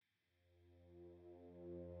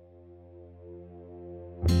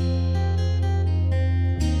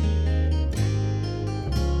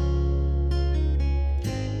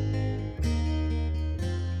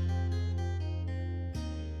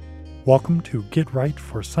Welcome to Get Right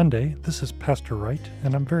for Sunday. This is Pastor Wright,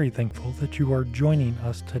 and I'm very thankful that you are joining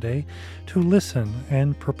us today to listen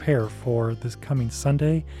and prepare for this coming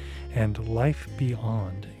Sunday and life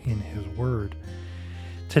beyond in His Word.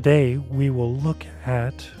 Today, we will look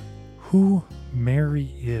at who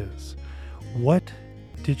Mary is. What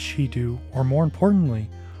did she do? Or more importantly,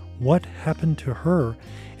 what happened to her?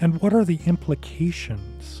 And what are the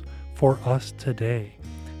implications for us today?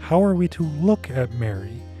 How are we to look at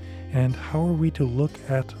Mary? And how are we to look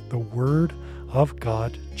at the Word of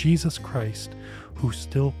God, Jesus Christ, who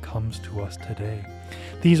still comes to us today?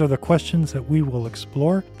 These are the questions that we will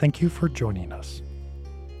explore. Thank you for joining us.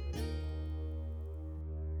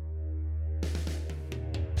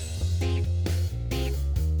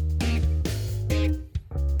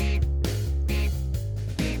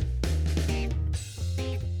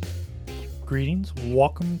 Greetings.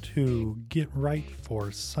 Welcome to Get Right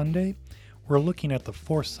for Sunday. We're looking at the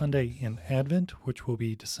fourth Sunday in Advent, which will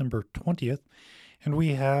be December 20th, and we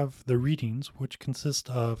have the readings, which consist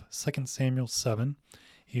of 2 Samuel 7,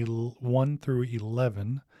 1 through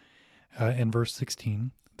 11, and verse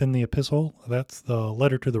 16. Then the epistle, that's the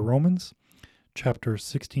letter to the Romans, chapter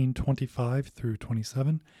 16, 25 through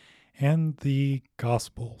 27, and the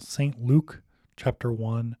Gospel, St. Luke, chapter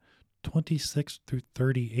 1, 26 through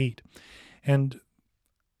 38. And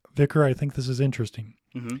Vicar, I think this is interesting.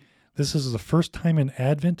 Mm-hmm. This is the first time in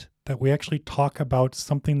Advent that we actually talk about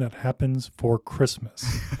something that happens for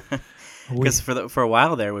Christmas. Because for a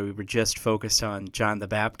while there, we were just focused on John the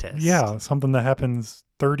Baptist. Yeah, something that happens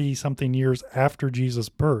 30-something years after Jesus'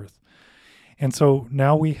 birth. And so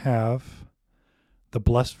now we have the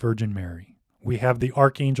Blessed Virgin Mary. We have the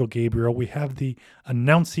Archangel Gabriel. We have the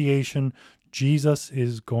Annunciation. Jesus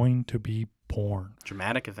is going to be born.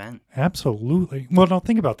 Dramatic event. Absolutely. Well, now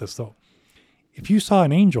think about this, though. If you saw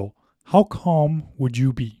an angel, how calm would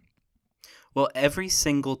you be? Well, every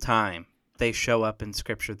single time they show up in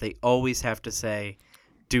Scripture, they always have to say,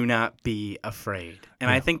 do not be afraid. And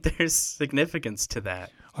Yeah. I think there's significance to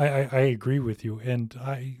that. I agree with you. And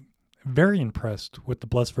I'm very impressed with the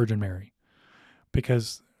Blessed Virgin Mary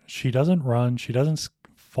because she doesn't run. She doesn't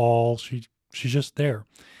fall. She's just there.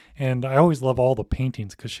 And I always love all the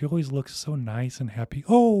paintings because she always looks so nice and happy.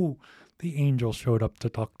 Oh, the angel showed up to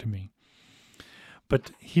talk to me.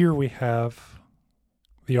 But here we have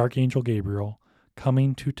the Archangel Gabriel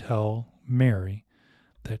coming to tell Mary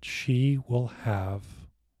that she will have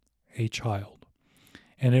a child.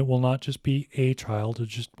 And it will not just be a child. It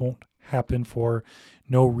just won't happen for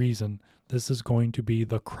no reason. This is going to be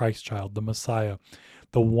the Christ child, the Messiah,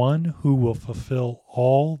 the one who will fulfill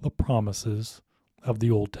all the promises of the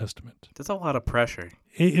Old Testament. That's a lot of pressure.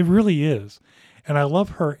 It really is. And I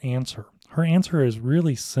love her answer. Her answer is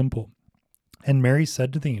really simple. And Mary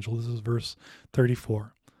said to the angel, this is verse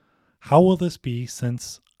 34, "How will this be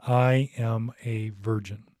since I am a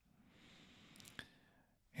virgin?"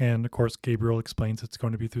 And of course, Gabriel explains it's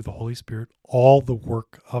going to be through the Holy Spirit. All the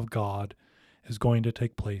work of God is going to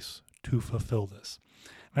take place to fulfill this.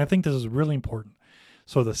 And I think this is really important.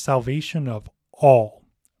 So the salvation of all,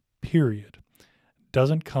 period,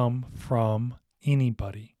 doesn't come from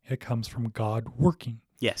anybody. It comes from God working.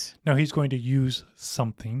 Yes. Now, he's going to use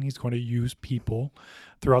something. He's going to use people.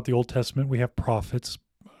 Throughout the Old Testament, we have prophets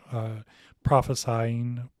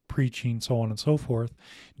prophesying, preaching, so on and so forth,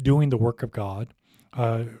 doing the work of God.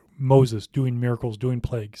 Moses doing miracles, doing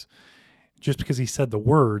plagues. Just because he said the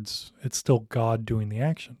words, it's still God doing the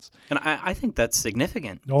actions. And I think that's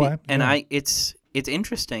significant. It's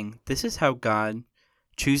interesting. This is how God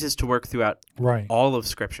chooses to work throughout all of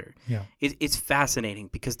Scripture. Yeah. It's fascinating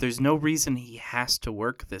because there's no reason he has to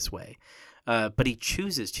work this way, but he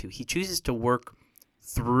chooses to. He chooses to work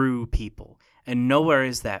through people, and nowhere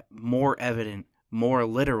is that more evident, more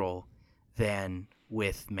literal than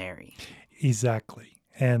with Mary. Exactly.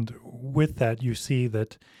 And with that, you see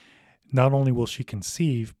that not only will she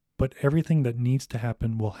conceive, but everything that needs to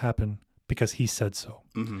happen will happen because he said so.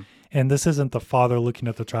 Mm-hmm. And this isn't the father looking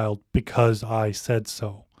at the child because I said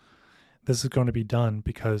so. This is going to be done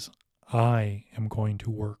because I am going to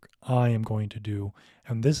work. I am going to do.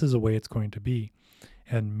 And this is the way it's going to be.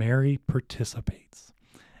 And Mary participates.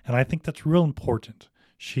 And I think that's real important.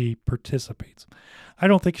 She participates. I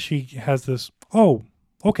don't think she has this, oh,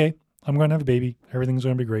 okay, I'm going to have a baby. Everything's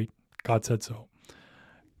going to be great. God said so.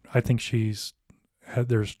 I think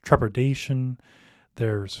there's trepidation.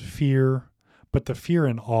 There's fear. But the fear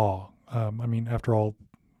and awe, after all,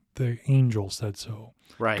 the angel said so.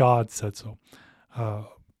 Right. God said so.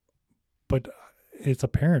 But it's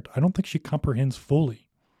apparent. I don't think she comprehends fully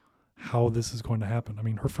how this is going to happen. I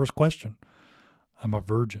mean, her first question, I'm a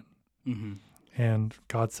virgin. Mm-hmm. And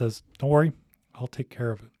God says, don't worry, I'll take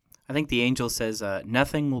care of it. I think the angel says,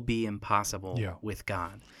 nothing will be impossible with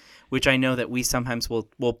God, which I know that we sometimes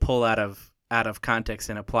will pull out of context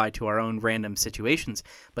and apply to our own random situations.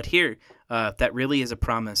 But here, that really is a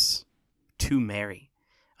promise to Mary.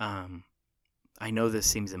 I know this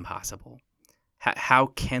seems impossible. How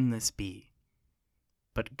can this be?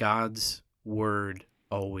 But God's word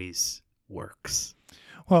always works.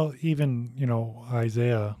 Well, even,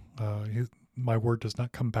 Isaiah, my word does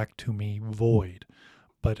not come back to me void,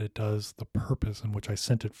 but it does the purpose in which I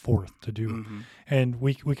sent it forth to do. Mm-hmm. And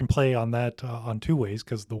we can play on that on two ways,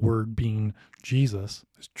 because the word being Jesus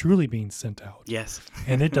is truly being sent out. Yes.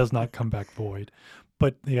 And it does not come back void.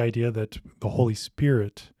 But the idea that the Holy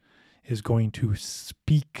Spirit is going to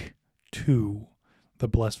speak to the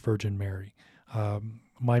Blessed Virgin Mary.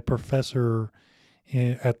 My professor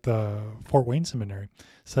at the Fort Wayne Seminary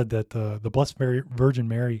said that the Blessed Virgin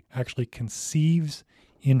Mary actually conceives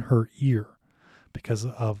in her ear because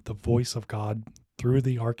of the voice of God through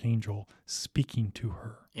the archangel speaking to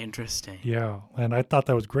her. Interesting. Yeah, and I thought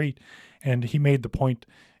that was great. And he made the point,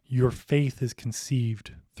 your faith is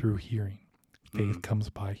conceived through hearing. Faith comes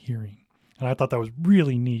by hearing. And I thought that was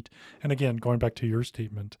really neat. And again, going back to your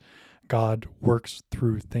statement, God works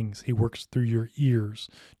through things. He works through your ears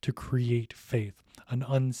to create faith, an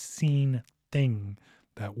unseen thing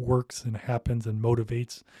that works and happens and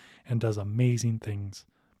motivates and does amazing things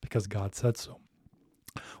because God said so.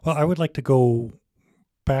 Well, I would like to go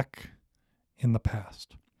back in the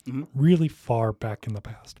past, really far back in the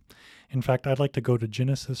past. In fact, I'd like to go to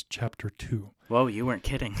Genesis chapter 2. Whoa, you weren't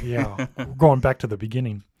kidding. Yeah, going back to the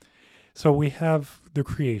beginning. So we have the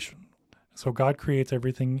creation. So God creates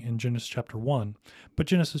everything in Genesis chapter 1, but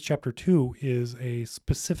Genesis chapter 2 is a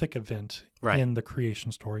specific event in the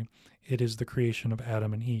creation story. It is the creation of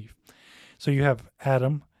Adam and Eve. So you have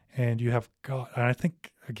Adam and you have God. And I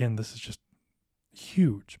think, again, this is just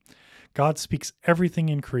huge. God speaks everything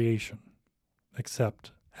in creation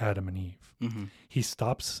except Adam and Eve. Mm-hmm. He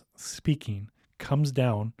stops speaking, comes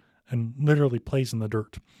down, and literally plays in the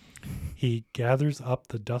dirt. He gathers up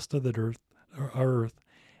the dust of the earth,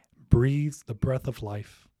 breathes the breath of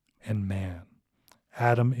life, and man.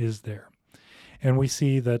 Adam is there. And we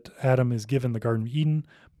see that Adam is given the Garden of Eden,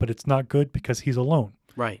 but it's not good because he's alone.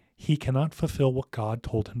 Right. He cannot fulfill what God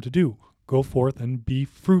told him to do. Go forth and be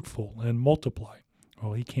fruitful and multiply.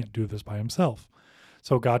 Well, he can't do this by himself.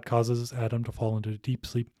 So God causes Adam to fall into deep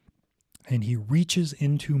sleep, and he reaches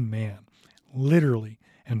into man, literally,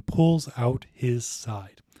 and pulls out his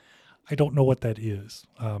side. I don't know what that is.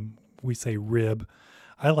 We say rib.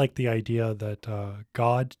 I like the idea that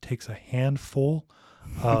God takes a handful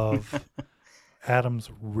of Adam's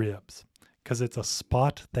ribs because it's a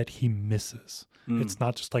spot that he misses. It's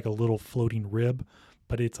not just like a little floating rib,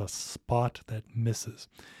 but it's a spot that misses.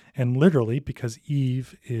 And literally, because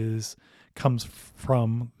Eve comes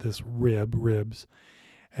from this ribs,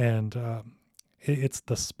 and it's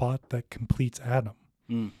the spot that completes Adam.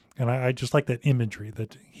 And I just like that imagery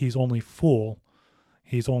that he's only a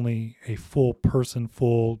full person,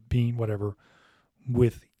 full being, whatever,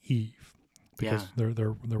 with Eve, because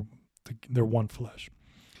they're one flesh.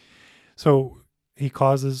 So he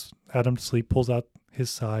causes Adam to sleep, pulls out his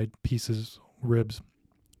side, pieces, ribs.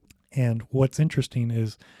 And what's interesting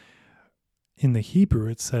is in the Hebrew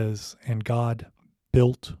it says, and God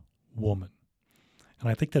built woman. And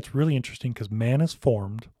I think that's really interesting because man is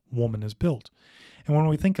formed, woman is built. And when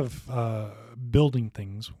we think of building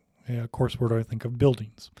things, of course, where do I think of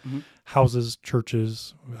buildings? Houses,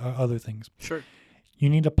 churches, other things. Sure. You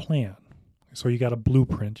need a plan. So you got a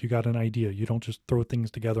blueprint, you got an idea. You don't just throw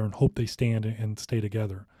things together and hope they stand and stay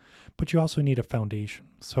together. But you also need a foundation.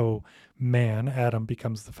 So man, Adam,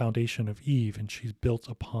 becomes the foundation of Eve, and she's built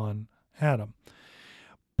upon Adam.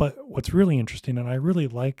 But what's really interesting, and I really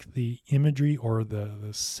like the imagery or the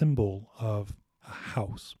symbol of a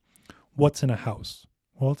house. What's in a house?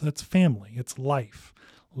 Well, it's family. It's life.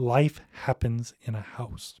 Life happens in a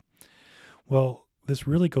house. Well, this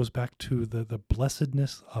really goes back to the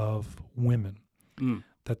blessedness of women,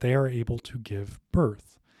 that they are able to give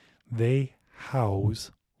birth. They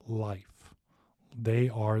house life. They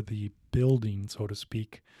are the building, so to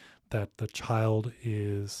speak, that the child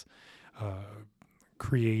is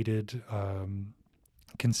created,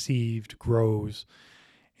 conceived, grows,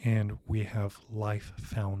 and we have life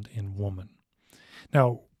found in woman.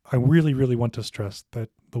 Now, I really, really want to stress that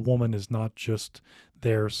the woman is not just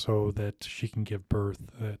there so that she can give birth,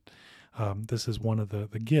 that this is one of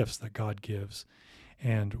the gifts that God gives.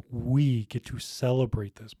 And we get to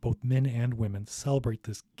celebrate this, both men and women celebrate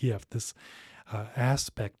this gift, this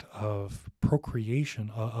aspect of procreation,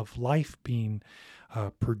 of life being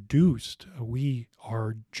produced. We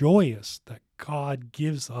are joyous that God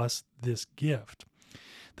gives us this gift.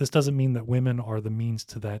 This doesn't mean that women are the means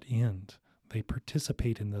to that end. They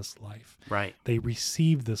participate in this life. Right. They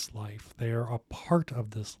receive this life. They are a part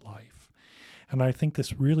of this life. And I think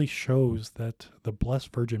this really shows that the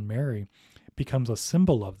Blessed Virgin Mary becomes a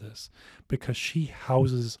symbol of this because she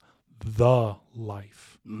houses the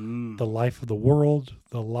life, the life of the world,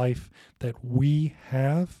 the life that we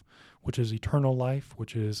have, which is eternal life,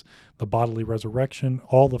 which is the bodily resurrection,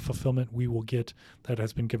 all the fulfillment we will get that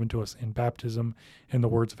has been given to us in baptism, in the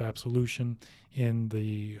words of absolution, in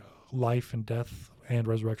the life and death and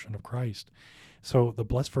resurrection of Christ. So the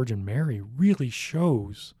Blessed Virgin Mary really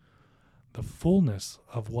shows the fullness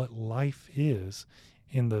of what life is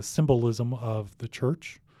in the symbolism of the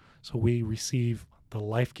church. So we receive the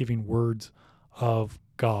life-giving words of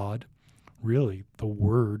God, really the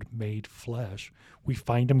Word made flesh. We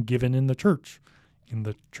find them given in the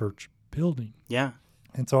church building. Yeah.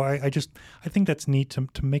 And so I think that's neat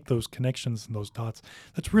to make those connections and those dots.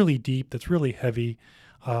 That's really deep. That's really heavy.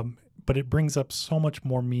 But it brings up so much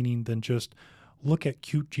more meaning than just look at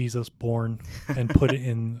cute Jesus born and put it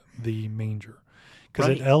in the manger. Because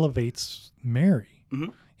Right. it elevates Mary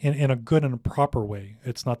Mhm. in a good and a proper way.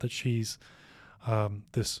 It's not that she's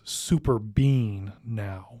this super being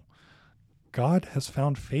now. God has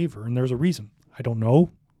found favor, and there's a reason. I don't know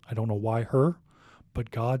why her, but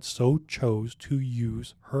God so chose to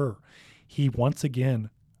use her. He once again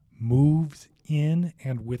moves in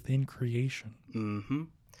and within creation. Mm-hmm.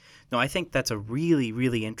 No, I think that's a really,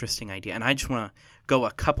 really interesting idea, and I just want to go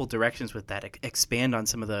a couple directions with that, expand on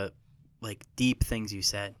some of the deep things you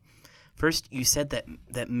said. First, you said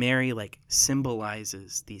that Mary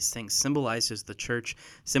symbolizes these things, symbolizes the church,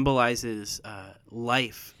 symbolizes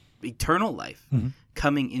life, eternal life,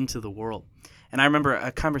 coming into the world. And I remember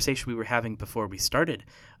a conversation we were having before we started.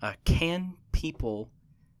 Can people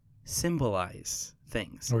symbolize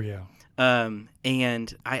things? Oh, yeah.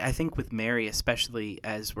 And I think with Mary, especially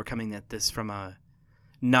as we're coming at this from a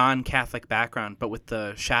non-Catholic background, but with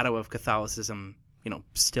the shadow of Catholicism,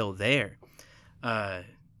 still there,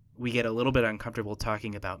 we get a little bit uncomfortable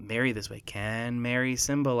talking about Mary this way. Can Mary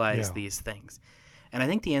symbolize these things? And I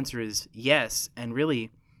think the answer is yes. And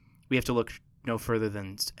really, we have to look no further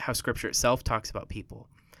than how Scripture itself talks about people.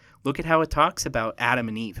 Look at how it talks about Adam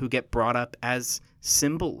and Eve, who get brought up as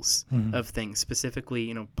symbols of things.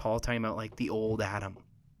 Specifically, Paul talking about the old Adam.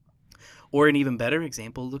 Or an even better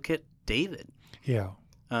example, look at David. Yeah.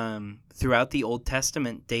 Throughout the Old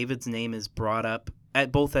Testament, David's name is brought up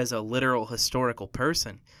both as a literal historical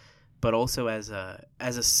person, but also as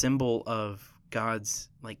a symbol of God's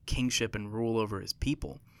kingship and rule over his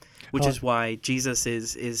people, which is why Jesus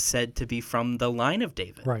is said to be from the line of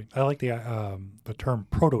David. Right. I like the term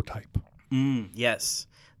prototype. Yes,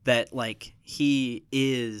 that he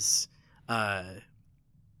is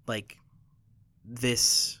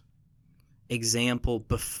this example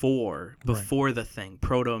before the thing.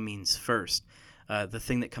 Proto means first. The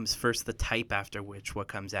thing that comes first, the type after which what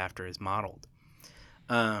comes after is modeled.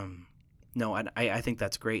 No, I think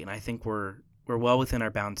that's great, and I think we're well within our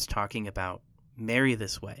bounds talking about Mary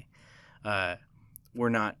this way. We're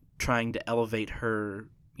not trying to elevate her,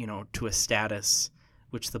 to a status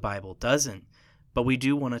which the Bible doesn't, but we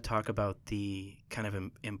do want to talk about the kind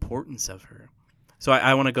of importance of her. So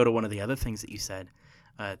I want to go to one of the other things that you said,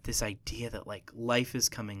 this idea that life is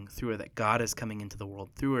coming through her, that God is coming into the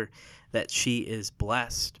world through her, that she is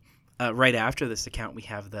blessed. Right after this account, we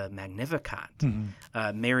have the Magnificat,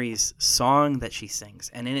 Mary's song that she sings.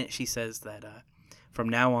 And in it, she says that from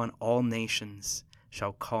now on, all nations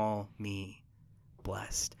shall call me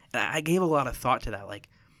blessed. And I gave a lot of thought to that.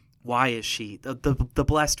 Why is she, the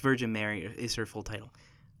Blessed Virgin Mary is her full title.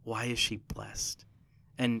 Why is she blessed?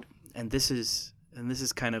 And this is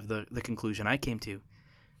kind of the conclusion I came to.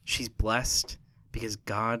 She's blessed because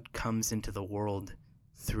God comes into the world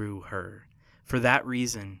through her. For that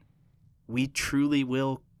reason, we truly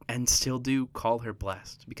will and still do call her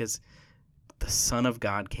blessed, because the Son of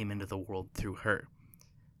God came into the world through her.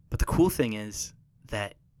 But the cool thing is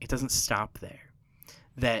that it doesn't stop there.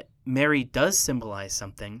 That Mary does symbolize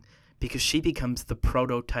something, because she becomes the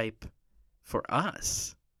prototype for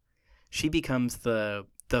us. She becomes the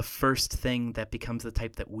first thing that becomes the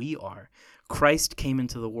type that we are. Christ came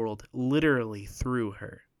into the world literally through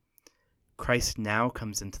her. Christ now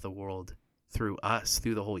comes into the world through us,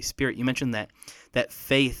 through the Holy Spirit. You mentioned that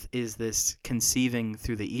faith is this conceiving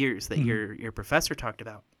through the ears that your professor talked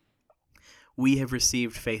about. We have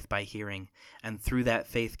received faith by hearing, and through that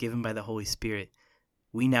faith given by the Holy Spirit,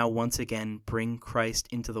 we now once again bring Christ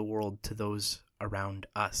into the world to those around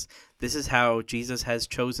us. This is how Jesus has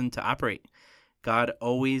chosen to operate. God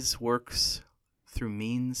always works through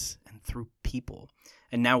means and through people.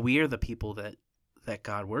 And now we are the people that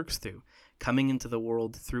God works through, coming into the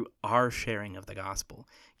world through our sharing of the gospel,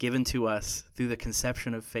 given to us through the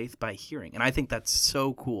conception of faith by hearing. And I think that's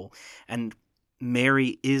so cool. And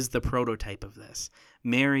Mary is the prototype of this.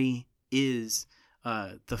 Mary is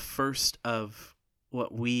the first of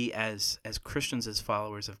what we as Christians, as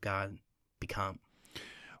followers of God, become.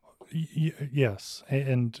 Yes,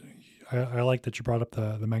 and I like that you brought up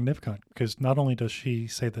the Magnificat, because not only does she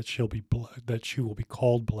say that that she will be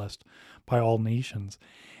called blessed by all nations,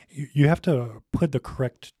 you have to put the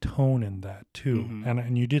correct tone in that too,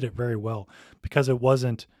 and you did it very well, because it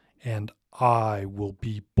wasn't "and I will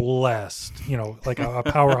be blessed," like a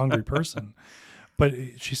power hungry person, but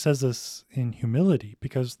she says this in humility,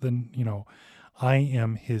 because then I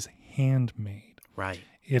am His handmaid. Right.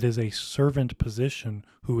 It is a servant position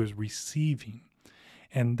who is receiving.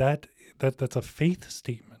 And that's a faith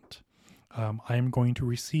statement. I am going to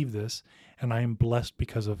receive this, and I am blessed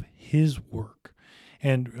because of His work.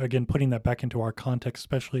 And again, putting that back into our context,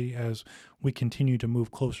 especially as we continue to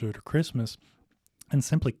move closer to Christmas and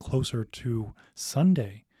simply closer to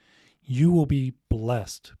Sunday, you will be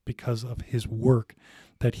blessed because of His work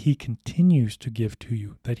that He continues to give to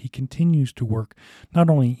you, that He continues to work not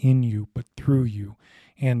only in you, but through you.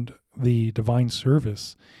 And the divine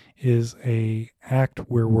service is a act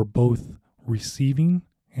where we're both receiving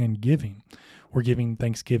and giving. We're giving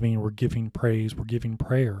thanksgiving, we're giving praise, we're giving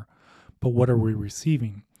prayer. But what are we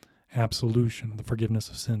receiving? Absolution, the forgiveness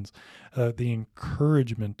of sins, the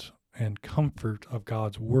encouragement and comfort of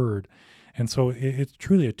God's word. And so it's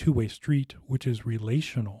truly a two-way street, which is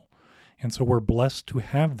relational. And so we're blessed to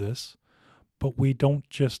have this, but we don't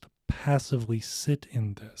just passively sit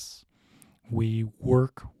in this. We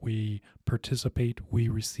work, we participate, we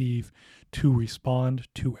receive to respond,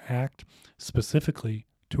 to act specifically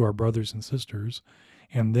to our brothers and sisters,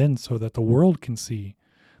 and then so that the world can see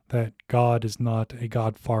that God is not a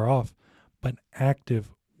God far off, but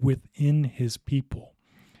active within His people,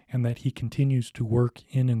 and that He continues to work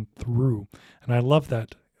in and through. And I love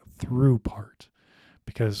that through part,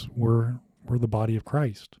 because we're the body of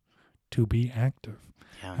Christ, to be active.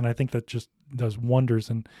 Yeah. And I think that just does wonders.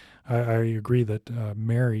 And I agree that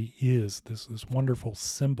Mary is this wonderful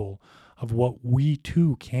symbol of what we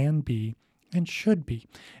too can be and should be,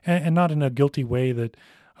 and not in a guilty way that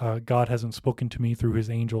God hasn't spoken to me through His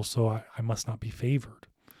angel, so I must not be favored.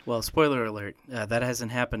 Well, spoiler alert, that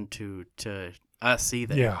hasn't happened to us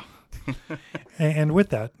either. Yeah. and with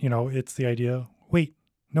that, it's the idea, wait,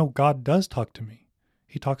 no, God does talk to me.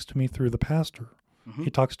 He talks to me through the pastor. Mm-hmm. He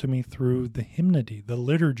talks to me through the hymnody, the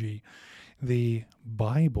liturgy, the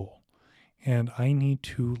Bible. And I need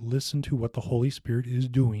to listen to what the Holy Spirit is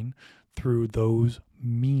doing through those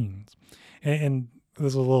means. And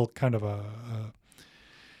there's a little kind of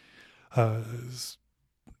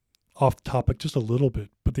off topic just a little bit,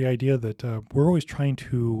 but the idea that we're always trying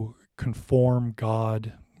to conform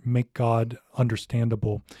God, make God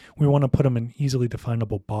understandable. We want to put Him in easily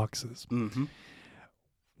definable boxes. Mm-hmm.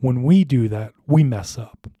 When we do that, we mess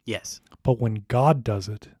up. Yes. But when God does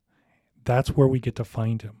it, that's where we get to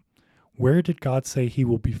find Him. Where did God say He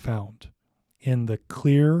will be found? In the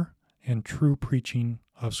clear and true preaching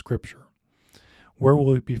of Scripture. Where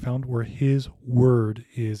will He be found? Where His word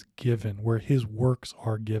is given, where His works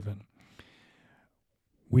are given.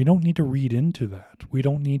 We don't need to read into that. We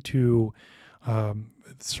don't need to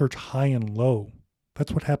search high and low.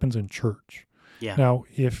 That's what happens in church. Yeah. Now,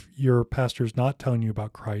 if your pastor's not telling you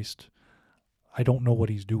about Christ, I don't know what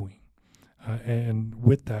he's doing. And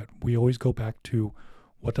with that, we always go back to,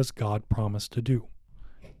 what does God promise to do?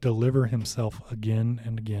 Deliver Himself again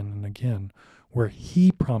and again and again, where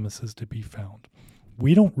He promises to be found.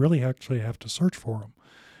 We don't really actually have to search for Him.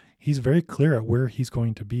 He's very clear at where He's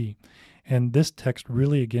going to be. And this text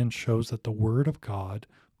really again shows that the Word of God,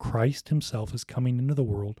 Christ Himself, is coming into the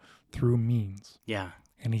world through means. Yeah.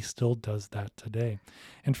 And He still does that today.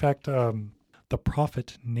 In fact, the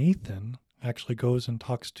prophet Nathan actually goes and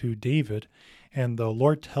talks to David, and the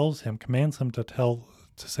Lord commands him to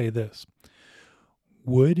say this: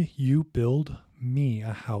 "Would you build me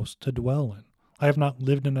a house to dwell in? I have not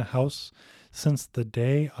lived in a house since the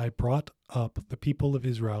day I brought up the people of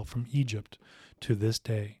Israel from Egypt to this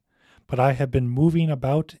day. But I have been moving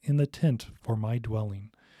about in the tent for my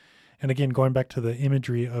dwelling." And again, going back to the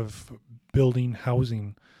imagery of building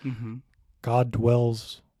housing, mm-hmm. God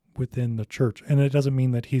dwells within the church. And it doesn't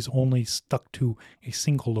mean that He's only stuck to a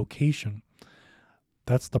single location.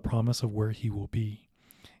 That's the promise of where He will be.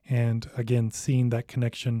 And again, seeing that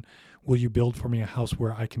connection, will you build for me a house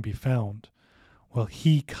where I can be found? Well,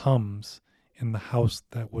 he comes in the house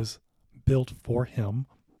that was built for him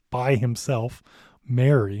by himself,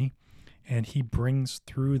 Mary, and he brings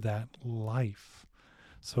through that life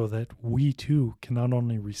so that we too can not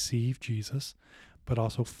only receive Jesus, but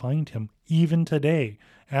also find him even today,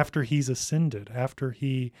 after he's ascended, after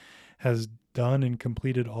he has done and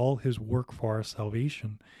completed all his work for our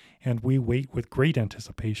salvation. And we wait with great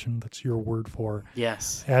anticipation, that's your word for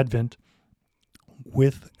Yes. Advent,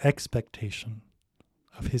 with expectation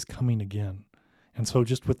of his coming again. And so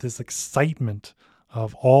just with this excitement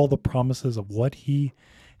of all the promises of what he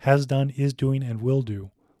has done, is doing, and will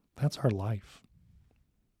do, that's our life.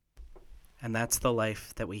 And that's the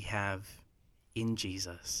life that we have in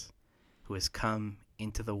Jesus, who has come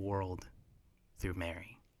into the world through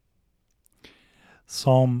Mary.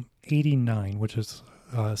 Psalm 89, which is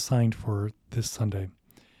assigned for this Sunday.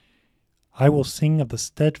 I will sing of the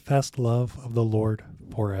steadfast love of the Lord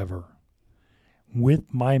forever.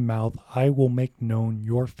 With my mouth I will make known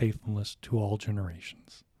your faithfulness to all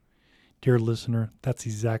generations. Dear listener, that's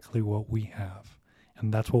exactly what we have,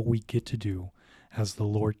 and that's what we get to do as the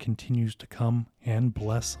Lord continues to come and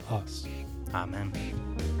bless us. Amen.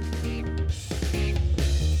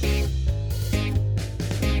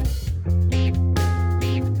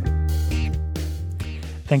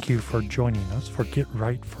 Thank you for joining us for Get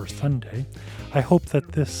Right for Sunday. I hope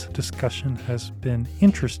that this discussion has been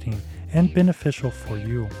interesting and beneficial for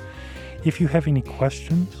you. If you have any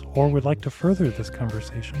questions or would like to further this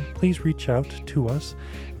conversation, please reach out to us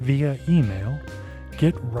via email,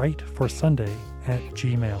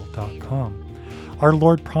 getrightforsunday@gmail.com. Our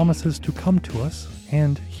Lord promises to come to us,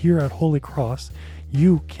 and here at Holy Cross,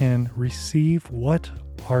 you can receive what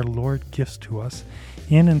our Lord gives to us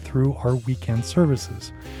in and through our weekend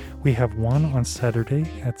services. We have one on Saturday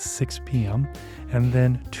at 6 p.m. and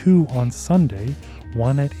then two on Sunday,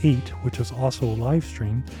 one at 8, which is also live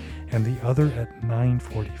streamed, and the other at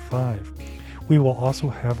 9:45. We will also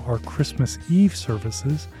have our Christmas Eve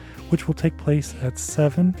services, which will take place at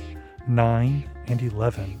 7, 9, and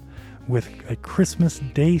 11, with a Christmas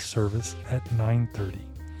Day service at 9:30.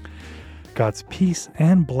 God's peace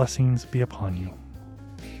and blessings be upon you.